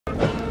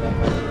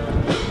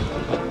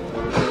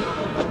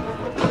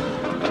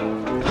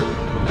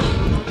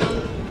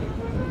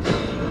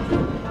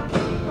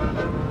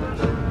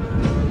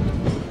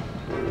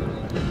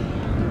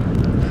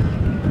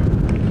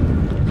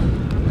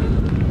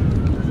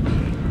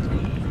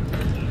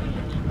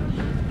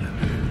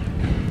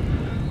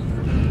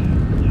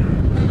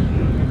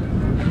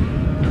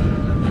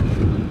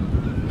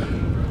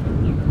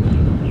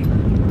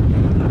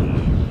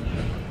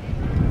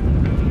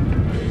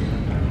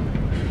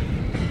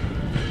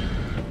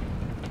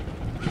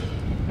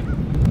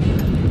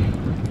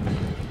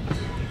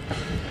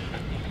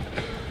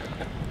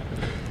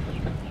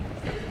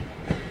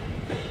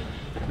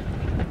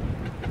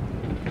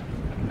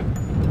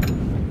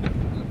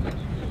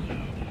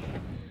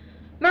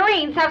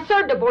Marines have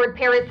served aboard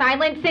Parris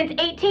Island since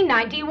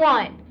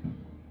 1891,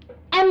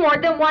 and more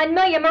than 1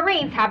 million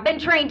Marines have been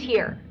trained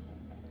here.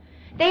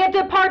 They have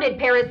departed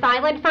Parris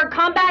Island for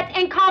combat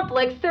and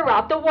conflicts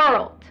throughout the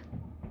world.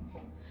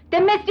 The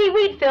misty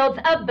wheat fields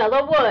of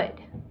Belleau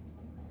Wood,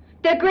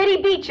 the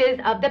gritty beaches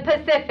of the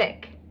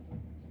Pacific,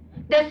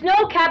 the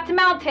snow-capped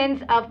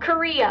mountains of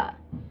Korea,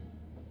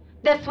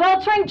 the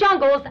sweltering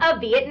jungles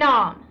of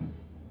Vietnam,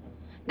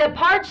 the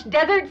parched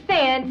desert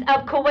sands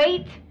of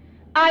Kuwait,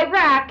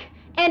 Iraq,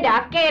 and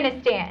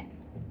Afghanistan,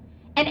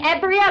 and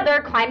every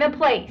other climate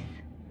place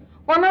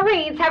where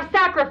Marines have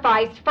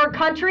sacrificed for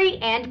country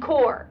and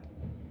corps.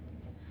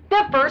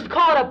 The first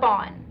called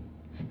upon,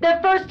 the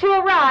first to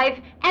arrive,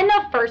 and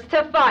the first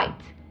to fight.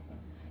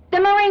 The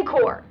Marine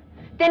Corps,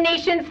 the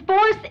nation's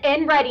force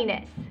in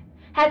readiness,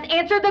 has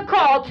answered the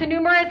call to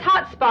numerous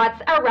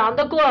hotspots around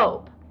the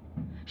globe,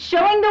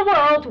 showing the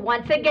world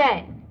once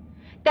again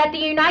that the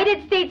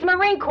United States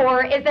Marine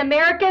Corps is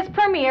America's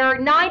premier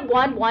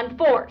 911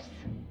 force.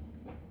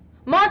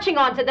 Marching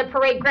onto the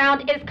parade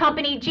ground is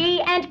Company G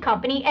and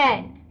Company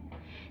N.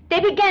 They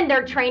began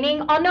their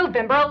training on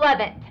November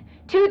 11th,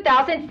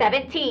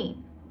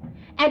 2017,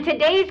 and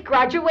today's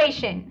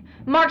graduation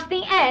marks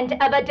the end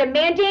of a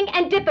demanding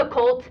and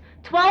difficult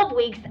 12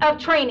 weeks of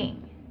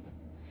training.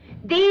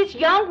 These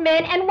young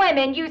men and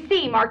women you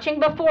see marching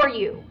before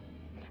you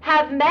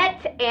have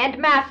met and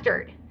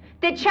mastered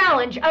the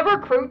challenge of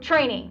recruit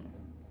training.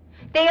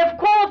 They have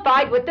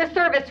qualified with the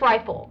service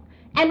rifle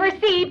and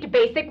received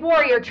basic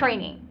warrior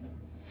training.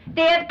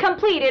 They have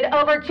completed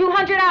over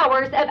 200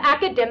 hours of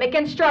academic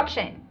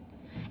instruction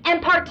and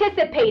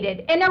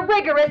participated in a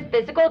rigorous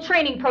physical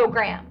training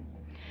program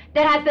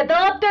that has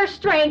developed their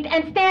strength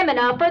and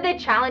stamina for the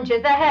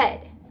challenges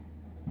ahead.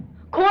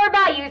 Core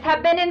values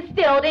have been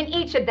instilled in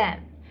each of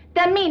them: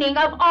 the meaning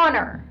of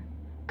honor,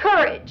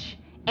 courage,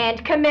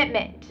 and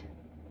commitment.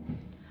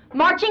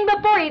 Marching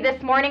before you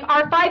this morning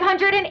are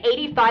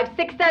 585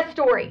 success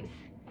stories,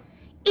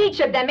 each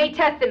of them a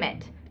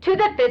testament to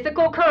the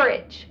physical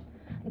courage,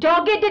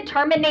 dogged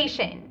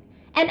determination,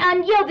 and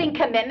unyielding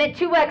commitment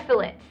to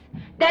excellence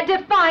that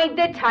defined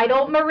the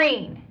title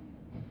Marine.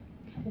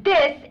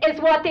 This is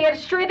what they have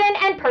striven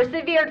and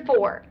persevered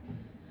for: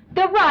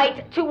 the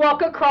right to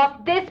walk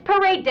across this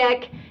parade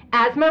deck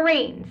as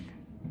Marines.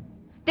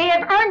 They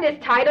have earned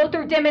this title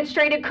through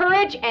demonstrated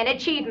courage and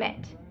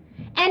achievement,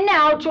 and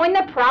now join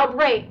the proud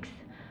ranks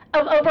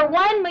of over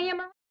 1 million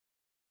Marines.